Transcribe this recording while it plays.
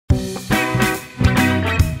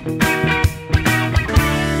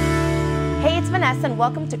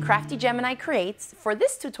welcome to Crafty Gemini Creates. For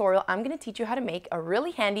this tutorial, I'm going to teach you how to make a really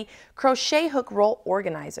handy crochet hook roll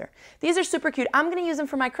organizer. These are super cute. I'm going to use them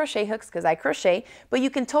for my crochet hooks because I crochet, but you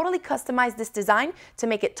can totally customize this design to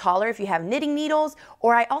make it taller if you have knitting needles,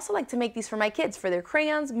 or I also like to make these for my kids for their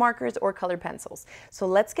crayons, markers, or colored pencils. So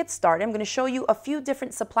let's get started. I'm going to show you a few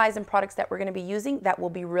different supplies and products that we're going to be using that will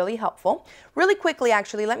be really helpful. Really quickly,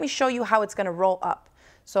 actually, let me show you how it's going to roll up.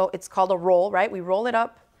 So it's called a roll, right? We roll it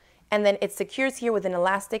up, and then it secures here with an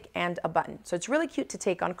elastic and a button. So it's really cute to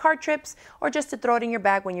take on car trips or just to throw it in your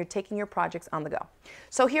bag when you're taking your projects on the go.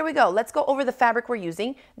 So here we go. Let's go over the fabric we're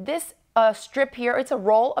using. This strip here, it's a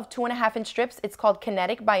roll of 2.5-inch strips. It's called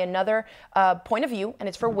Kinetic by Another Point of View, and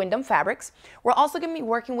it's for Wyndham Fabrics. We're also going to be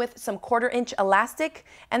working with some 1/4-inch elastic,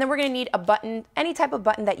 and then we're going to need a button. Any type of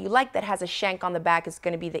button that you like that has a shank on the back is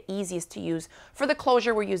going to be the easiest to use for the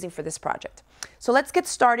closure we're using for this project. So let's get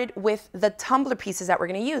started with the tumbler pieces that we're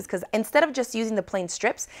going to use, because instead of just using the plain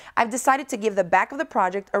strips, I've decided to give the back of the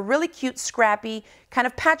project a really cute, scrappy, kind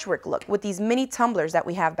of patchwork look with these mini tumblers that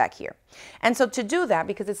we have back here. And so to do that,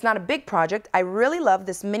 because it's not a big project, I really love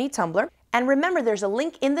this mini tumbler. And remember, there's a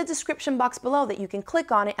link in the description box below that you can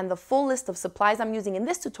click on it, and the full list of supplies I'm using in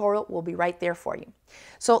this tutorial will be right there for you.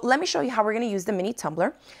 So let me show you how we're going to use the mini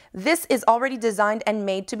tumbler. This is already designed and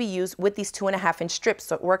made to be used with these 2.5-inch strips,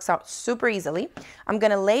 so it works out super easily. I'm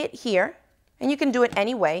going to lay it here, and you can do it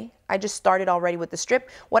any way. I just started already with the strip.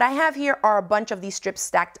 What I have here are a bunch of these strips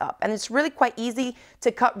stacked up, and it's really quite easy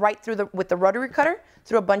to cut right through with the rotary cutter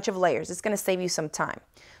through a bunch of layers. It's going to save you some time.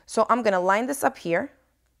 So I'm going to line this up here,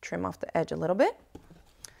 trim off the edge a little bit,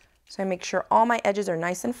 so I make sure all my edges are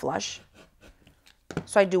nice and flush.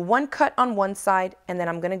 So I do one cut on one side, and then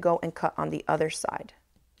I'm going to go and cut on the other side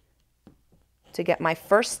to get my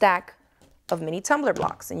first stack of mini tumbler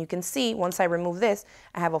blocks. And you can see once I remove this,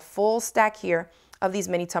 I have a full stack here of these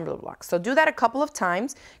mini tumbler blocks. So do that a couple of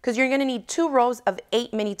times, because you're going to need 2 rows of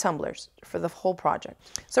 8 mini tumblers for the whole project.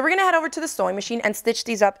 So we're going to head over to the sewing machine and stitch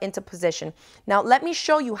these up into position. Now let me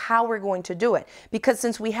show you how we're going to do it, because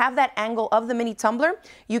since we have that angle of the mini tumbler,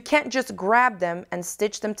 you can't just grab them and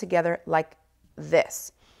stitch them together like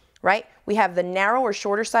this, right? We have the narrow or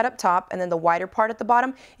shorter side up top and then the wider part at the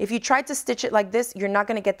bottom. If you try to stitch it like this, you're not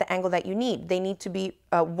going to get the angle that you need. They need to be,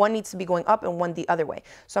 one needs to be going up and one the other way.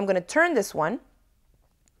 So I'm going to turn this one,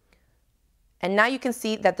 and now you can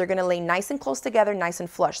see that they're going to lay nice and close together, nice and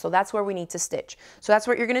flush. So that's where we need to stitch. So that's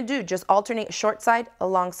what you're going to do. Just alternate a short side, a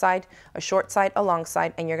long side, a short side, a long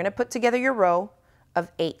side, and you're going to put together your row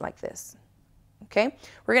of 8 like this. Okay,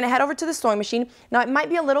 we're going to head over to the sewing machine. Now it might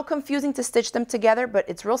be a little confusing to stitch them together, but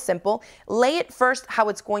it's real simple. Lay it first how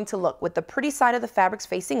it's going to look, with the pretty side of the fabrics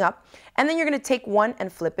facing up, and then you're going to take one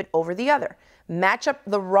and flip it over the other. Match up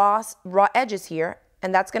the raw edges here,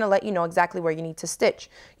 and that's going to let you know exactly where you need to stitch.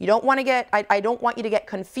 You don't want to get, I don't want you to get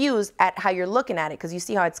confused at how you're looking at it, because you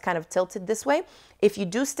see how it's kind of tilted this way. If you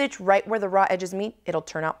do stitch right where the raw edges meet, it'll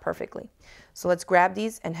turn out perfectly. So let's grab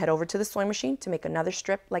these and head over to the sewing machine to make another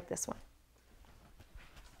strip like this one.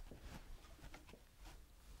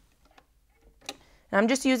 And I'm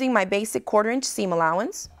just using my basic 1/4-inch seam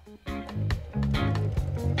allowance.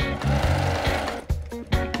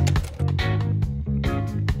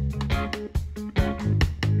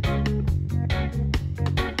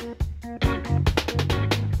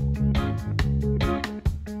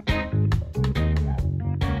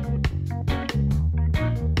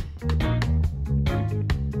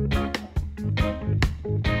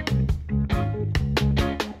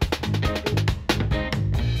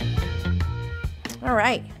 All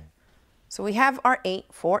right, so we have our 8,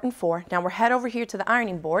 4, and 4. Now we're head over here to the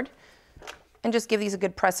ironing board and just give these a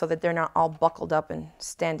good press so that they're not all buckled up and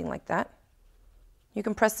standing like that. You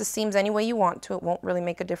can press the seams any way you want to. It won't really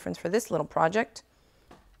make a difference for this little project.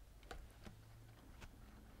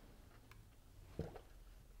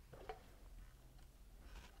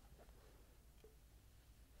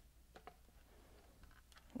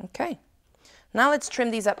 Okay, now let's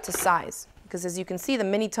trim these up to size, because as you can see, the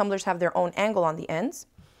mini tumblers have their own angle on the ends.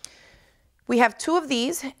 We have 2 of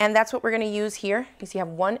these, and that's what we're going to use here. You see I have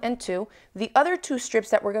 1 and 2. The other 2 strips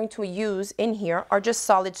that we're going to use in here are just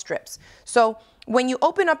solid strips. So when you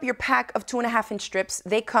open up your pack of 2.5-inch strips,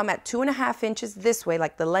 they come at 2.5 inches this way,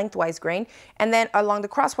 like the lengthwise grain, and then along the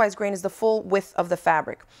crosswise grain is the full width of the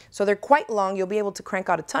fabric. So they're quite long. You'll be able to crank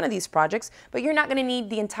out a ton of these projects, but you're not going to need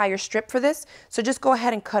the entire strip for this. So just go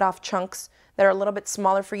ahead and cut off chunks that are a little bit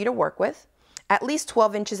smaller for you to work with, at least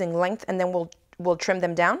 12 inches in length, and then we'll trim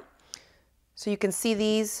them down. So you can see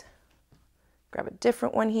these. Grab a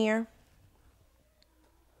different one here.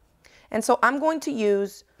 And so I'm going to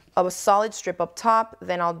use a solid strip up top,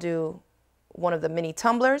 then I'll do one of the mini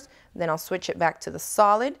tumblers, then I'll switch it back to the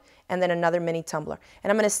solid, and then another mini tumbler. And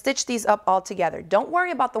I'm going to stitch these up all together. Don't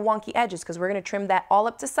worry about the wonky edges because we're going to trim that all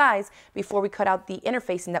up to size before we cut out the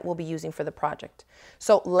interfacing that we'll be using for the project.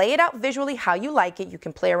 So lay it out visually how you like it. You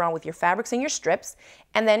can play around with your fabrics and your strips,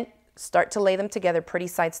 and then start to lay them together, pretty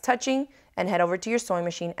sides touching, and head over to your sewing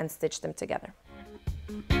machine and stitch them together.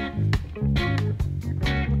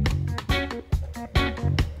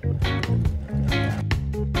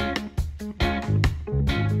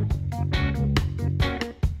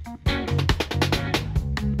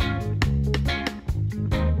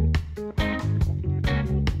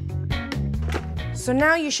 So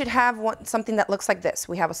now you should have something that looks like this.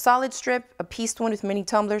 We have a solid strip, a pieced one with mini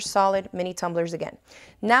tumblers, solid, mini tumblers again.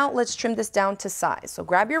 Now let's trim this down to size. So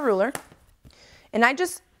grab your ruler, and I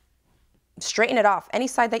just straighten it off any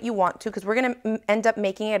side that you want to, because we're going to end up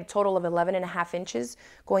making it a total of 11.5 inches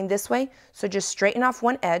going this way. So just straighten off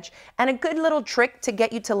one edge. And a good little trick to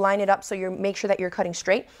get you to line it up so you make sure that you're cutting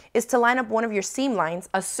straight is to line up one of your seam lines,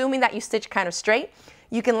 assuming that you stitch kind of straight.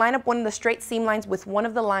 You can line up one of the straight seam lines with one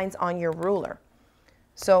of the lines on your ruler.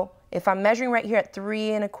 So if I'm measuring right here at 3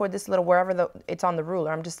 1/4, this little wherever it's on the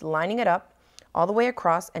ruler, I'm just lining it up all the way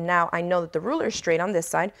across, and now I know that the ruler is straight on this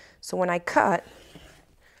side, so when I cut,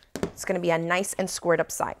 it's going to be a nice and squared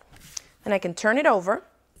up side. Then I can turn it over,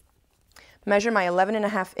 measure my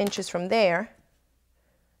 11.5 inches from there,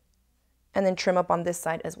 and then trim up on this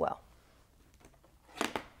side as well.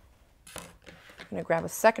 I'm going to grab a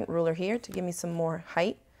second ruler here to give me some more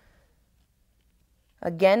height.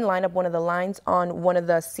 Again, line up one of the lines on one of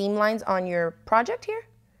the seam lines on your project here,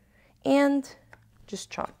 and just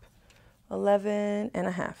chop.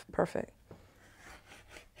 11.5, perfect.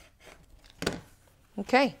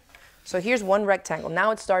 Okay, so here's one rectangle. Now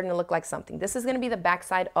it's starting to look like something. This is going to be the back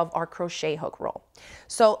side of our crochet hook roll.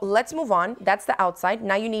 So let's move on. That's the outside.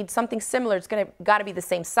 Now you need something similar. It's got to be the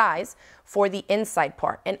same size for the inside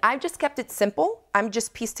part. And I've just kept it simple. I'm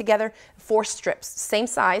just pieced together 4 strips, same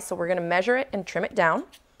size. So we're going to measure it and trim it down.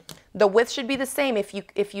 The width should be the same. If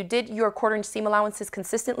you did your 1/4 inch seam allowances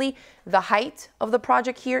consistently, the height of the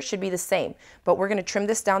project here should be the same. But we're going to trim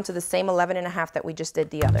this down to the same 11.5 that we just did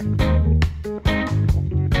the other.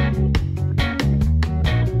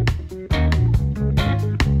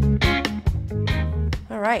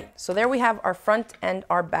 All right, so there we have our front and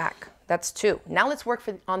our back. That's 2. Now let's work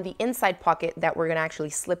on the inside pocket that we're going to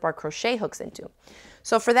actually slip our crochet hooks into.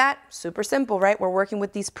 So for that, super simple, right? We're working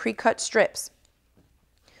with these pre-cut strips.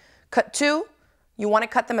 Cut 2, you want to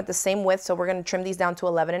cut them at the same width, so we're going to trim these down to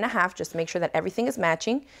 11.5, just make sure that everything is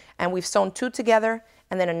matching. And we've sewn 2 together,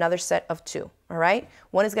 and then another set of 2, all right?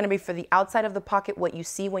 One is going to be for the outside of the pocket, what you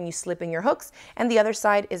see when you slip in your hooks, and the other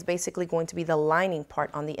side is basically going to be the lining part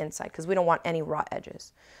on the inside, because we don't want any raw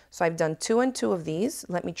edges. So I've done 2 and 2 of these.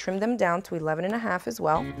 Let me trim them down to 11.5 as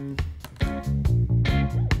well.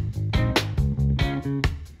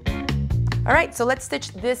 All right, so let's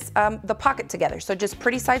stitch this, the pocket together. So just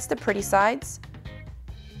pretty sides to pretty sides.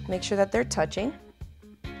 Make sure that they're touching.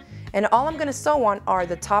 And all I'm gonna sew on are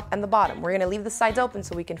the top and the bottom. We're gonna leave the sides open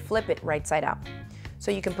so we can flip it right side out. So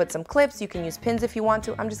you can put some clips, you can use pins if you want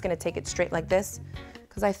to. I'm just gonna take it straight like this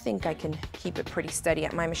because I think I can keep it pretty steady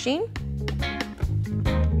at my machine.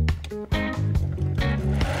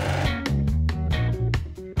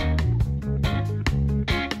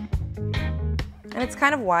 And it's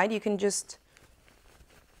kind of wide. You can just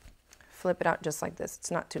flip it out just like this.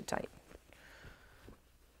 It's not too tight.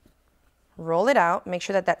 Roll it out. Make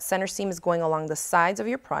sure that that center seam is going along the sides of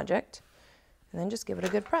your project. And then just give it a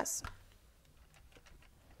good press.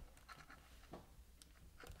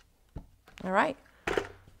 All right.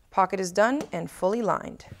 Pocket is done and fully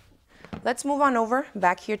lined. Let's move on over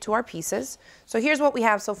back here to our pieces. So here's what we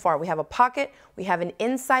have so far. We have a pocket. We have an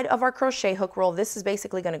inside of our crochet hook roll. This is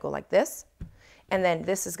basically going to go like this. And then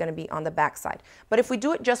this is going to be on the back side. But if we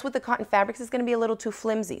do it just with the cotton fabrics, it's going to be a little too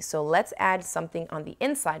flimsy. So let's add something on the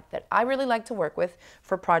inside that I really like to work with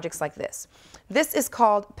for projects like this. This is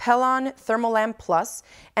called Pellon Thermolam Plus,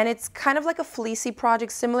 and it's kind of like a fleecy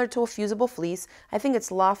project similar to a fusible fleece. I think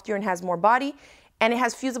it's loftier and has more body, and it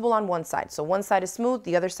has fusible on one side. So one side is smooth,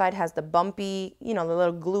 the other side has the bumpy, you know, the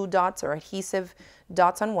little glue dots or adhesive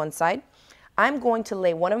dots on one side. I'm going to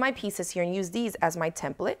lay one of my pieces here and use these as my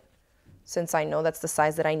template, since I know that's the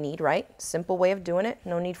size that I need, right? Simple way of doing it,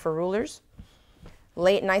 no need for rulers.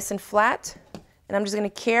 Lay it nice and flat, and I'm just going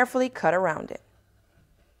to carefully cut around it.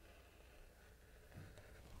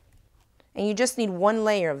 And you just need one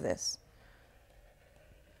layer of this.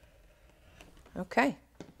 Okay.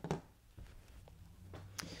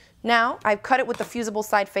 Now, I've cut it with the fusible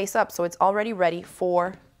side face up, so it's already ready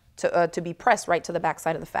to be pressed right to the back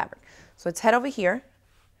side of the fabric. So let's head over here,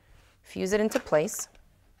 fuse it into place.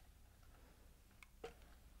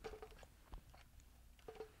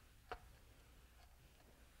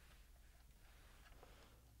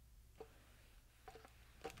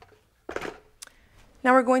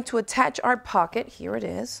 Now we're going to attach our pocket. Here it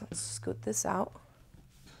is. Let's scoot this out.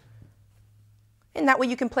 And that way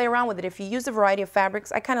you can play around with it. If you use a variety of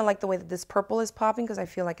fabrics, I kind of like the way that this purple is popping because I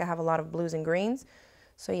feel like I have a lot of blues and greens.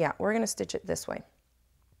 So yeah, we're going to stitch it this way.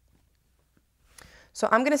 So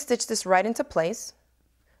I'm going to stitch this right into place,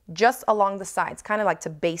 just along the sides, kind of like to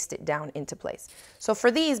baste it down into place. So for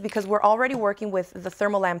these, because we're already working with the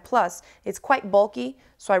Thermolam Plus, it's quite bulky,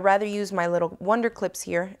 so I'd rather use my little Wonder Clips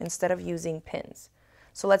here instead of using pins.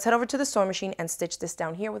 So let's head over to the sewing machine and stitch this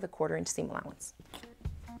down here with a 1/4 inch seam allowance.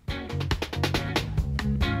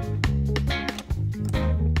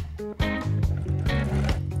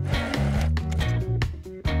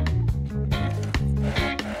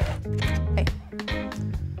 Okay.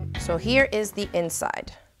 So here is the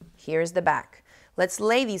inside. Here's the back. Let's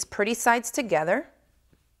lay these pretty sides together.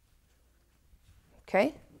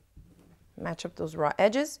 Okay. Match up those raw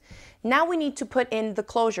edges. Now we need to put in the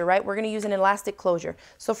closure, right? We're going to use an elastic closure.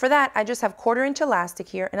 So for that, I just have 1/4 inch elastic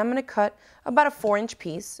here, and I'm going to cut about a 4 inch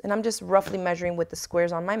piece, and I'm just roughly measuring with the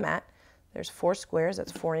squares on my mat. There's 4 squares,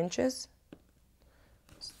 that's 4 inches.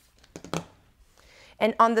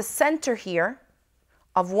 And on the center here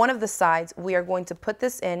of one of the sides, we are going to put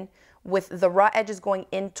this in with the raw edges going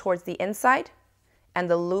in towards the inside, and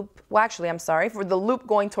the loop, well actually I'm sorry, for the loop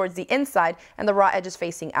going towards the inside and the raw edges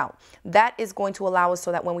facing out. That is going to allow us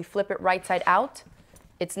so that when we flip it right side out,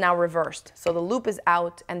 it's now reversed. So the loop is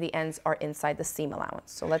out and the ends are inside the seam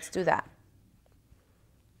allowance. So let's do that.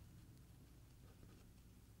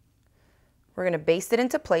 We're going to baste it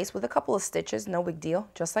into place with a couple of stitches, no big deal,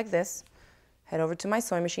 just like this. Head over to my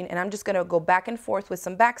sewing machine, and I'm just going to go back and forth with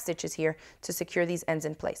some back stitches here to secure these ends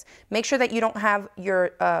in place. Make sure that you don't have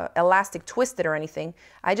your elastic twisted or anything.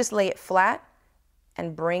 I just lay it flat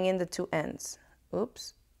and bring in the 2 ends.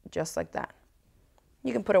 Oops, just like that.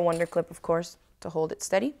 You can put a Wonder Clip, of course, to hold it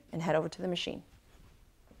steady, and head over to the machine.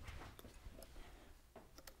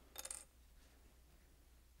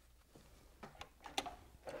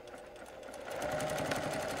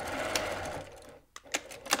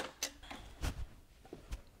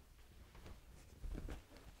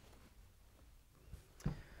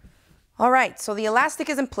 All right, so the elastic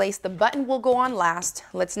is in place. The button will go on last.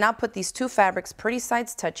 Let's now put these 2 fabrics pretty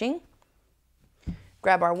sides touching.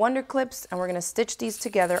 Grab our Wonder Clips, and we're going to stitch these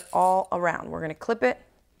together all around. We're going to clip it.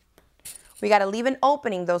 We got to leave an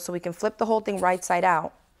opening though so we can flip the whole thing right side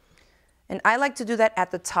out. And I like to do that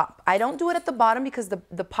at the top. I don't do it at the bottom because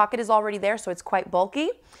the pocket is already there, so it's quite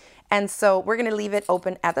bulky. And so we're going to leave it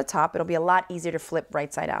open at the top. It'll be a lot easier to flip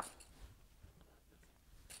right side out.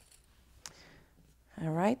 All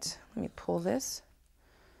right, let me pull this.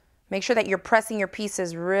 Make sure that you're pressing your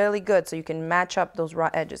pieces really good so you can match up those raw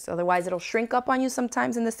edges. Otherwise, it'll shrink up on you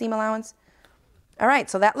sometimes in the seam allowance. All right,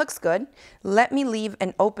 so that looks good. Let me leave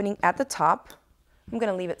an opening at the top. I'm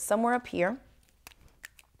going to leave it somewhere up here.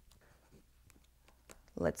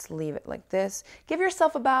 Let's leave it like this. Give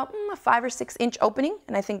yourself about a 5 or 6 inch opening,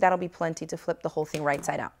 and I think that'll be plenty to flip the whole thing right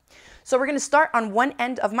side out. So we're going to start on one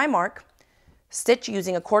end of my mark. Stitch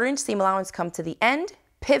using a 1/4 inch seam allowance, come to the end,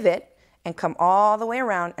 pivot, and come all the way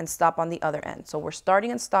around and stop on the other end. So we're starting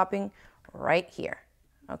and stopping right here,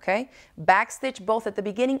 okay? Back stitch both at the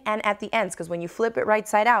beginning and at the ends, because when you flip it right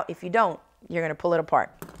side out, if you don't, you're gonna pull it apart,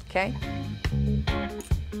 okay?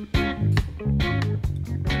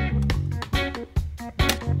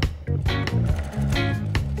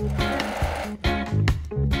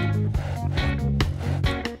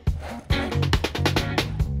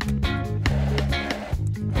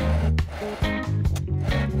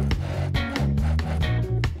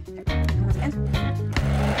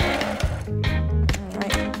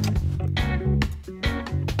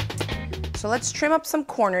 So let's trim up some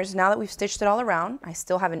corners now that we've stitched it all around. I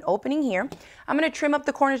still have an opening here. I'm going to trim up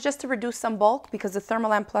the corners just to reduce some bulk because the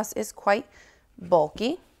Thermolam Plus is quite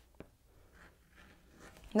bulky.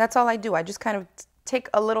 And that's all I do. I just kind of take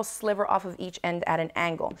a little sliver off of each end at an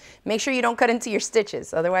angle. Make sure you don't cut into your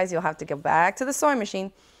stitches, otherwise you'll have to go back to the sewing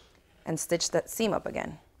machine and stitch that seam up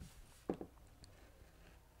again.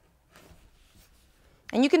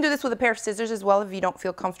 And you can do this with a pair of scissors as well if you don't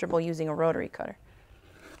feel comfortable using a rotary cutter.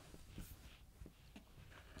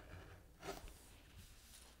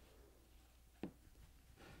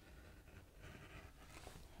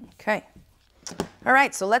 Okay. All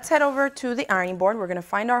right, so let's head over to the ironing board. We're going to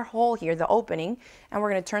find our hole here, the opening, and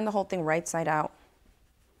we're going to turn the whole thing right side out.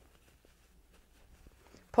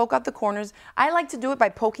 Poke out the corners. I like to do it by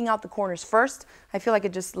poking out the corners first. I feel like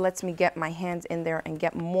it just lets me get my hands in there and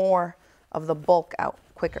get more of the bulk out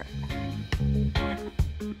quicker.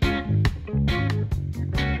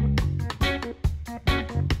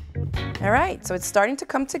 All right, so it's starting to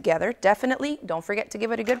come together. Definitely don't forget to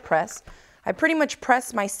give it a good press. I pretty much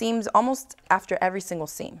press my seams almost after every single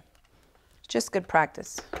seam. Just good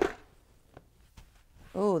practice.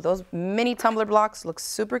 Ooh, those mini tumbler blocks look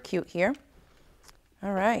super cute here.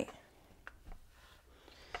 All right.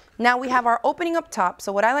 Now we have our opening up top.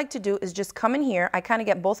 So what I like to do is just come in here. I kind of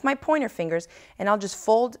get both my pointer fingers and I'll just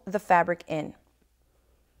fold the fabric in.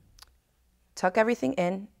 Tuck everything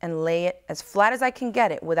in and lay it as flat as I can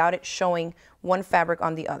get it without it showing one fabric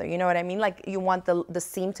on the other. You know what I mean? Like you want the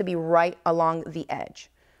seam to be right along the edge.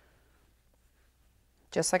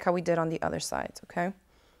 Just like how we did on the other sides, okay?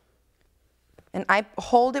 And I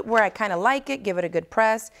hold it where I kind of like it, give it a good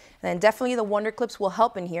press. And then definitely the Wonder Clips will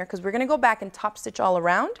help in here because we're going to go back and top stitch all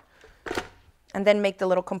around and then make the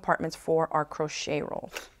little compartments for our crochet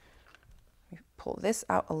rolls. Pull this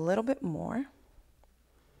out a little bit more.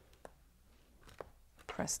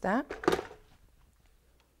 Press that.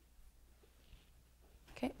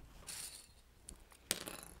 Okay.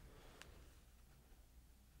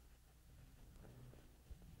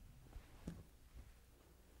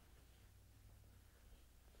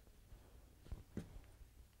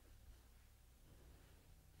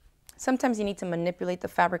 Sometimes you need to manipulate the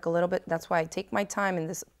fabric a little bit. That's why I take my time in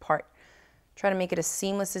this part. Try to make it as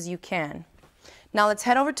seamless as you can. Now let's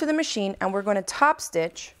head over to the machine and we're going to top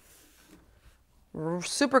stitch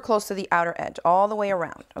super close to the outer edge, all the way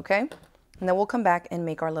around, okay? And then we'll come back and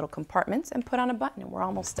make our little compartments and put on a button and we're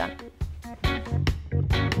almost done.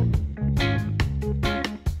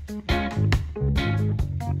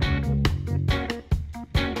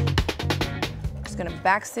 Just gonna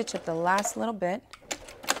back stitch at the last little bit.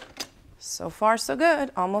 So far, so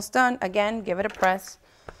good. Almost done. Again, give it a press.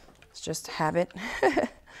 Let's just have it.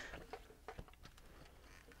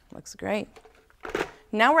 Looks great.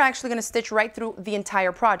 Now we're actually going to stitch right through the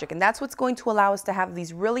entire project, and that's what's going to allow us to have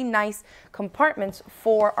these really nice compartments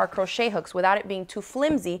for our crochet hooks without it being too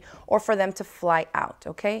flimsy or for them to fly out,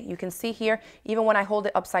 okay? You can see here, even when I hold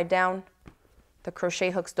it upside down, the crochet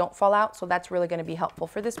hooks don't fall out, so that's really going to be helpful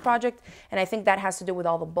for this project, and I think that has to do with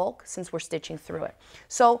all the bulk since we're stitching through it.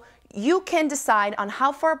 So you can decide on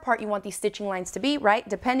how far apart you want these stitching lines to be, right,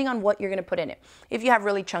 depending on what you're going to put in it. If you have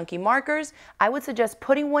really chunky markers, I would suggest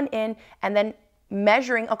putting one in and then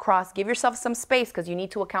measuring across. Give yourself some space because you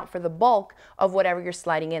need to account for the bulk of whatever you're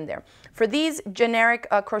sliding in there. For these generic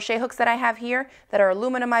crochet hooks that I have here that are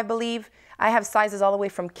aluminum, I believe, I have sizes all the way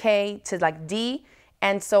from K to like D,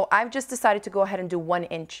 and so I've just decided to go ahead and do 1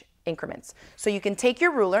 inch increments. So you can take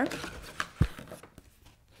your ruler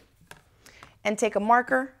and take a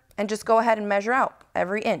marker and just go ahead and measure out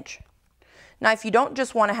every inch. Now, if you don't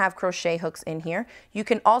just want to have crochet hooks in here, you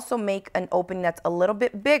can also make an opening that's a little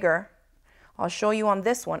bit bigger. I'll show you on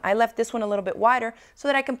this one. I left this one a little bit wider so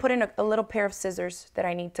that I can put in a little pair of scissors that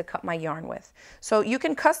I need to cut my yarn with. So you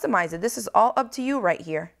can customize it. This is all up to you right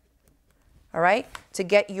here, all right, to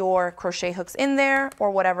get your crochet hooks in there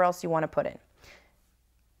or whatever else you want to put in.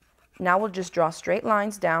 Now we'll just draw straight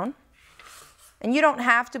lines down. And you don't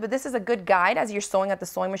have to, but this is a good guide. As you're sewing at the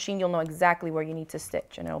sewing machine, you'll know exactly where you need to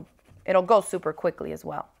stitch, and it'll go super quickly as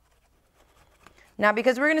well. Now,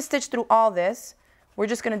 because we're going to stitch through all this, we're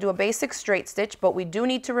just going to do a basic straight stitch, but we do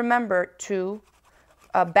need to remember to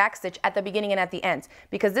back stitch at the beginning and at the end,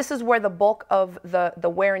 because this is where the bulk of the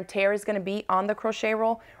wear and tear is going to be on the crochet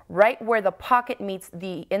roll. Right where the pocket meets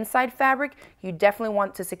the inside fabric, you definitely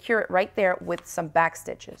want to secure it right there with some back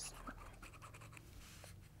stitches.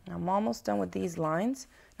 I'm almost done with these lines.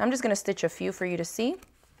 I'm just going to stitch a few for you to see.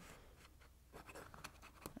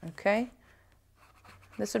 Okay.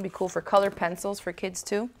 This would be cool for color pencils for kids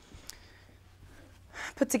too.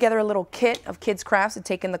 Put together a little kit of kids' crafts to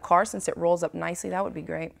take in the car since it rolls up nicely. That would be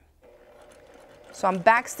great. So I'm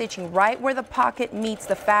back stitching right where the pocket meets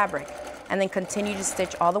the fabric and then continue to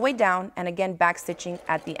stitch all the way down and again back stitching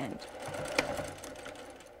at the end.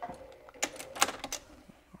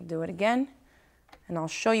 I'll do it again and I'll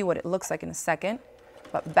show you what it looks like in a second.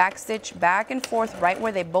 But back stitch back and forth right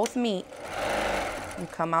where they both meet and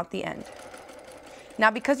come out the end. Now,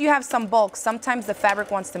 because you have some bulk, sometimes the fabric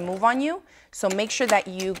wants to move on you. So make sure that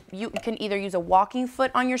you can either use a walking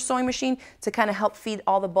foot on your sewing machine to kind of help feed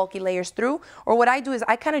all the bulky layers through. Or what I do is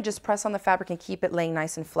I kind of just press on the fabric and keep it laying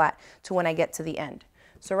nice and flat to when I get to the end.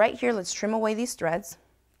 So right here, let's trim away these threads.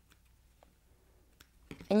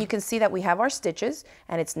 And you can see that we have our stitches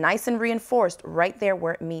and it's nice and reinforced right there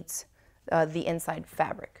where it meets the inside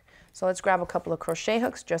fabric. So let's grab a couple of crochet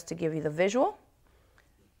hooks just to give you the visual.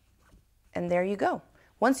 And there you go.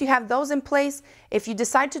 Once you have those in place, if you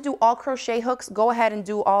decide to do all crochet hooks, go ahead and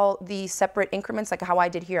do all the separate increments like how I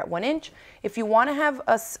did here at 1 inch. If you want to have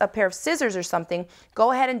a pair of scissors or something,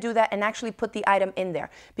 go ahead and do that and actually put the item in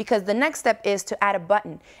there, because the next step is to add a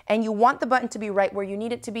button, and you want the button to be right where you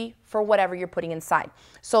need it to be for whatever you're putting inside.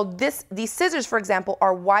 So these scissors, for example,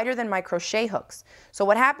 are wider than my crochet hooks. So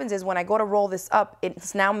what happens is when I go to roll this up,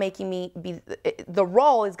 it's now making me the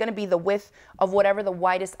roll is going to be the width of whatever the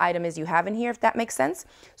widest item is you have in here, if that makes sense.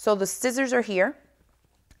 So the scissors are here.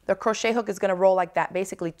 The crochet hook is going to roll like that,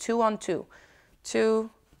 basically 2 on 2. 2,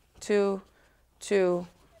 2, 2,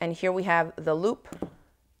 and here we have the loop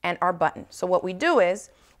and our button. So what we do is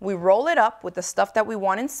we roll it up with the stuff that we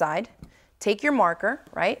want inside. Take your marker,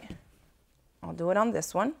 right? I'll do it on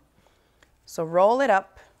this one. So roll it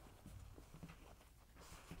up.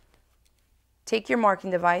 Take your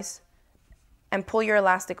marking device and pull your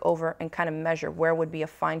elastic over and kind of measure where would be a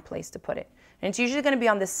fine place to put it. And it's usually going to be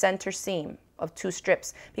on the center seam of 2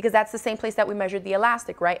 strips, because that's the same place that we measured the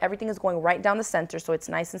elastic, right? Everything is going right down the center, so it's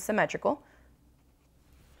nice and symmetrical.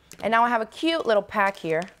 And now I have a cute little pack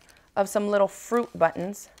here of some little fruit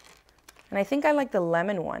buttons. And I think I like the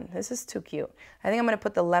lemon one. This is too cute. I think I'm going to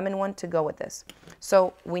put the lemon one to go with this.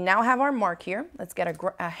 So we now have our mark here. Let's get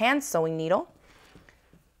a hand sewing needle.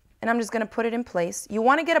 And I'm just going to put it in place. You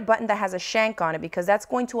want to get a button that has a shank on it, because that's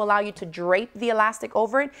going to allow you to drape the elastic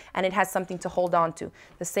over it, and it has something to hold on to.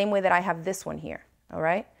 The same way that I have this one here, all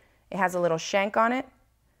right? It has a little shank on it,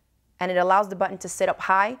 and it allows the button to sit up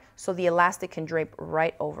high so the elastic can drape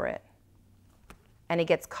right over it. And it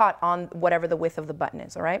gets caught on whatever the width of the button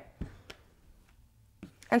is, all right?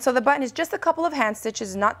 And so the button is just a couple of hand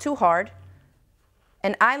stitches, not too hard.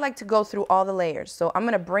 And I like to go through all the layers. So I'm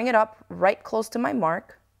going to bring it up right close to my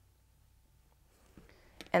mark.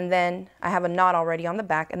 And then I have a knot already on the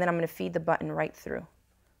back, and then I'm going to feed the button right through.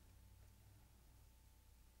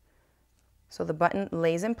 So the button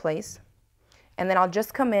lays in place, and then I'll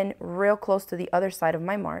just come in real close to the other side of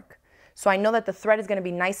my mark, so I know that the thread is going to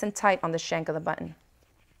be nice and tight on the shank of the button.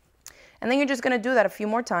 And then you're just going to do that a few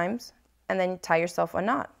more times, and then tie yourself a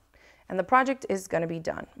knot. And the project is going to be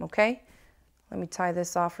done, okay? Let me tie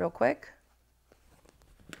this off real quick.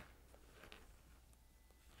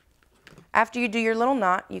 After you do your little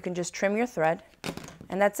knot, you can just trim your thread,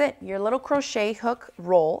 and that's it. Your little crochet hook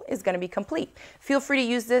roll is going to be complete. Feel free to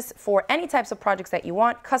use this for any types of projects that you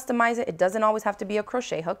want. Customize it. It doesn't always have to be a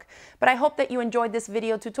crochet hook, but I hope that you enjoyed this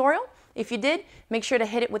video tutorial. If you did, make sure to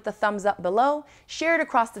hit it with the thumbs up below, share it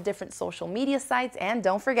across the different social media sites, and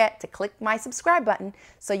don't forget to click my subscribe button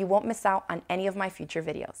so you won't miss out on any of my future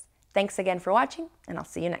videos. Thanks again for watching, and I'll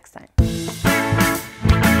see you next time.